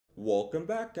Welcome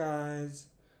back, guys.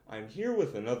 I'm here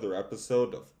with another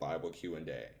episode of Bible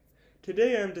Q&A.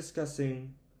 Today I'm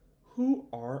discussing who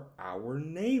are our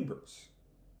neighbors?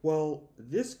 Well,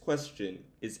 this question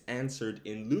is answered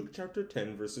in Luke chapter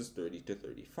 10 verses 30 to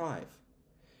 35.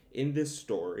 In this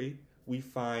story, we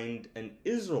find an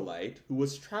Israelite who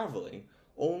was traveling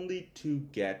only to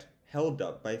get held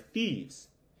up by thieves.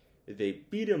 They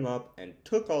beat him up and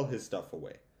took all his stuff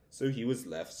away, so he was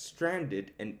left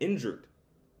stranded and injured.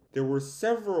 There were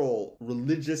several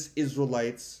religious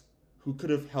Israelites who could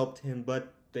have helped him,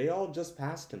 but they all just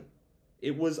passed him.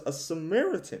 It was a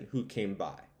Samaritan who came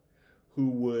by, who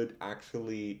would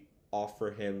actually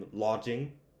offer him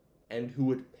lodging and who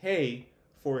would pay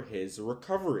for his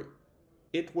recovery.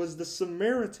 It was the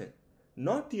Samaritan,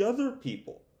 not the other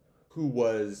people, who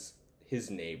was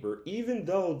his neighbor, even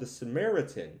though the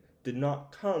Samaritan did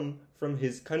not come from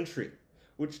his country,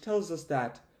 which tells us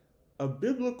that a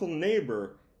biblical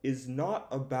neighbor is not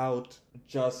about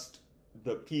just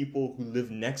the people who live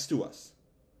next to us.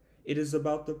 It is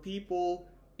about the people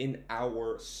in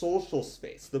our social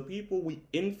space, the people we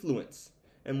influence,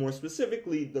 and more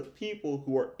specifically, the people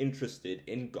who are interested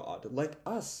in God like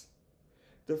us.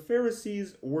 The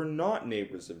Pharisees were not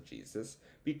neighbors of Jesus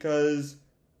because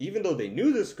even though they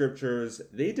knew the scriptures,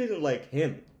 they didn't like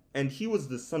him, and he was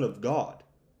the Son of God.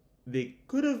 They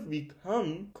could have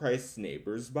become Christ's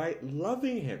neighbors by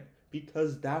loving him,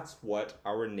 because that's what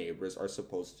our neighbors are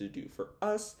supposed to do for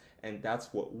us, and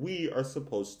that's what we are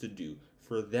supposed to do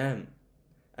for them.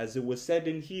 As it was said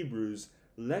in Hebrews,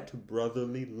 let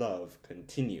brotherly love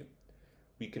continue.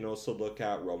 We can also look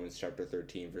at Romans chapter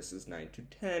 13 verses 9 to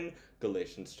 10,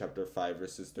 Galatians chapter 5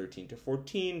 verses 13 to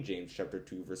 14, James chapter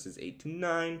 2 verses 8 to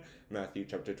 9, Matthew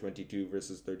chapter 22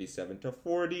 verses 37 to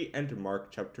 40, and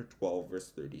Mark chapter 12 verse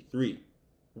 33.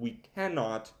 We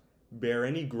cannot bear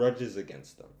any grudges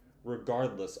against them,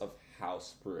 regardless of how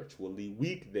spiritually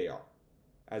weak they are.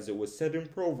 As it was said in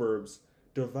Proverbs,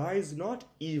 devise not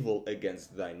evil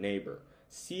against thy neighbor,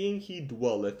 seeing he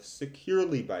dwelleth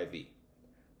securely by thee.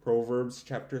 Proverbs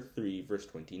chapter 3 verse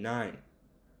 29.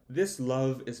 This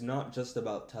love is not just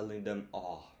about telling them,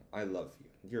 "Oh, I love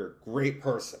you, you're a great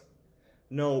person."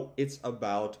 No, it's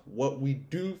about what we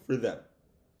do for them.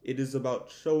 It is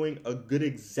about showing a good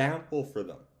example for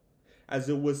them. As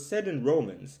it was said in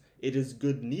Romans, it is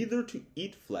good neither to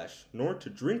eat flesh, nor to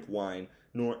drink wine,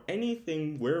 nor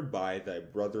anything whereby thy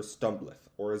brother stumbleth,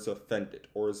 or is offended,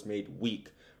 or is made weak.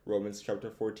 Romans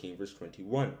chapter 14, verse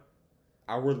 21.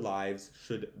 Our lives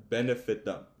should benefit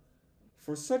them.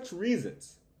 For such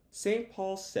reasons, St.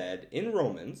 Paul said in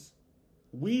Romans,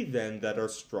 we then that are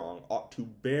strong ought to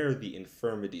bear the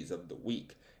infirmities of the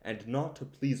weak, and not to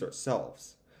please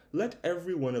ourselves. Let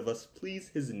every one of us please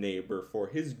his neighbor for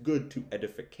his good to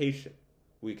edification.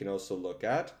 We can also look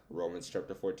at Romans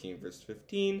chapter 14 verse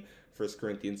 15, 1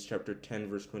 Corinthians chapter 10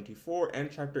 verse 24,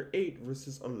 and chapter 8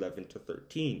 verses 11 to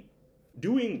 13.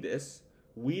 Doing this,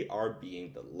 we are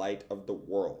being the light of the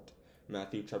world.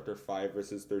 Matthew chapter 5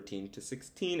 verses 13 to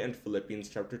 16, and Philippians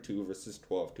chapter 2 verses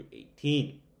 12 to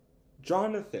 18.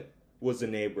 Jonathan was a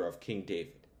neighbor of King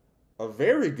David. A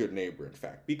very good neighbor, in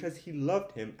fact, because he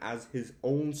loved him as his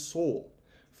own soul.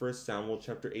 1 Samuel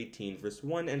chapter 18 verse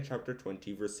 1 and chapter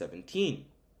 20 verse 17.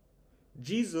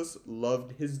 Jesus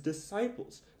loved his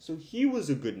disciples, so he was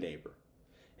a good neighbor.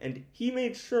 And he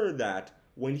made sure that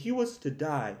when he was to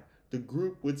die, the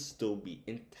group would still be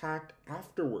intact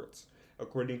afterwards,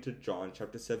 according to John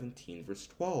chapter 17 verse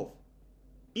 12.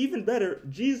 Even better,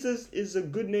 Jesus is a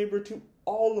good neighbor to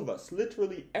all of us,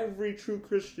 literally every true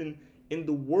Christian in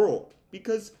the world,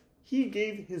 because he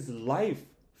gave his life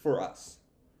for us.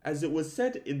 As it was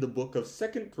said in the book of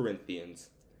 2 Corinthians,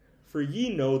 for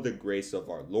ye know the grace of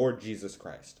our Lord Jesus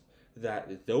Christ,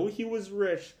 that though he was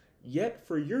rich, yet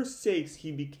for your sakes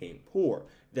he became poor,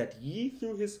 that ye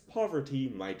through his poverty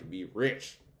might be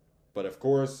rich. But of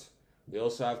course, we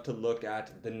also have to look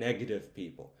at the negative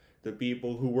people, the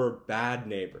people who were bad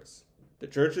neighbors. The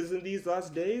churches in these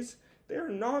last days, they are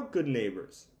not good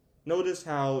neighbors. Notice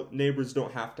how neighbors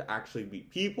don't have to actually be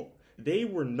people. They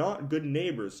were not good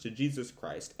neighbors to Jesus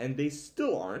Christ, and they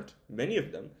still aren't, many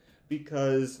of them,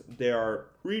 because they are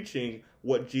preaching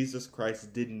what Jesus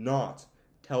Christ did not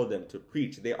tell them to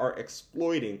preach. They are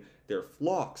exploiting their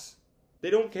flocks. They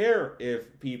don't care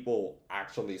if people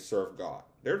actually serve God.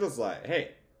 They're just like,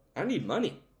 hey, I need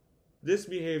money. This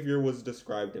behavior was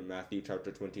described in Matthew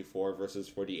chapter 24 verses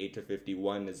 48 to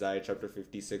 51, Isaiah chapter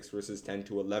 56 verses 10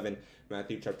 to 11,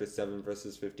 Matthew chapter 7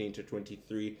 verses 15 to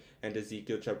 23, and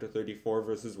Ezekiel chapter 34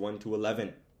 verses 1 to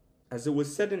 11. As it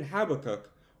was said in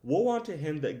Habakkuk, Woe unto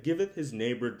him that giveth his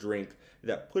neighbor drink,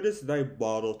 that puttest thy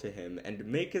bottle to him, and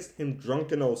makest him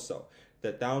drunken also,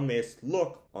 that thou mayest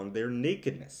look on their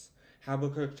nakedness.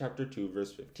 Habakkuk chapter 2,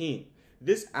 verse 15.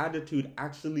 This attitude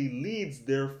actually leads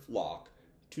their flock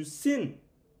to sin.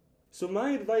 So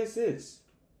my advice is,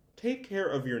 take care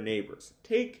of your neighbors.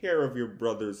 Take care of your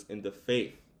brothers in the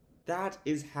faith. That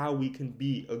is how we can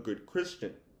be a good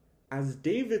Christian. As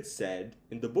David said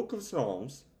in the book of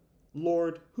Psalms,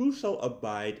 Lord, who shall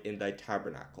abide in thy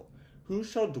tabernacle? Who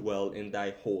shall dwell in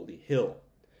thy holy hill?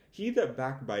 He that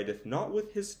backbiteth not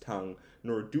with his tongue,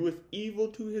 nor doeth evil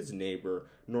to his neighbor,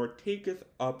 nor taketh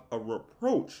up a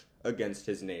reproach against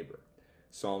his neighbor.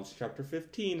 Psalms chapter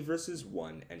 15, verses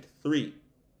 1 and 3.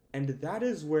 And that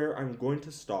is where I'm going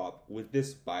to stop with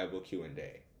this Bible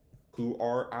Q&A. Who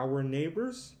are our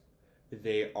neighbors?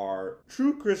 They are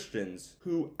true Christians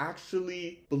who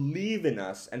actually believe in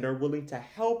us and are willing to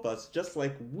help us just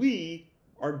like we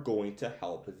are going to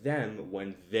help them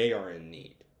when they are in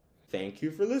need. Thank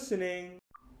you for listening.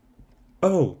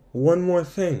 Oh, one more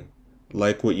thing.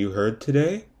 Like what you heard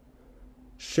today?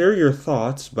 Share your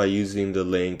thoughts by using the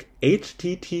link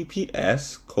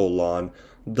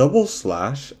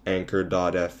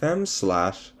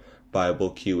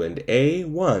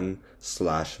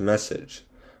https://anchor.fm/BibleQ&A1/message.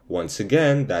 Once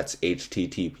again, that's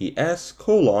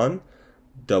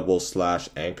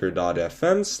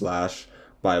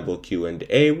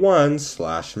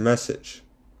https://anchor.fm/BibleQ&A1/message.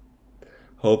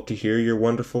 Hope to hear your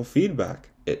wonderful feedback.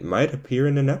 It might appear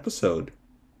in an episode.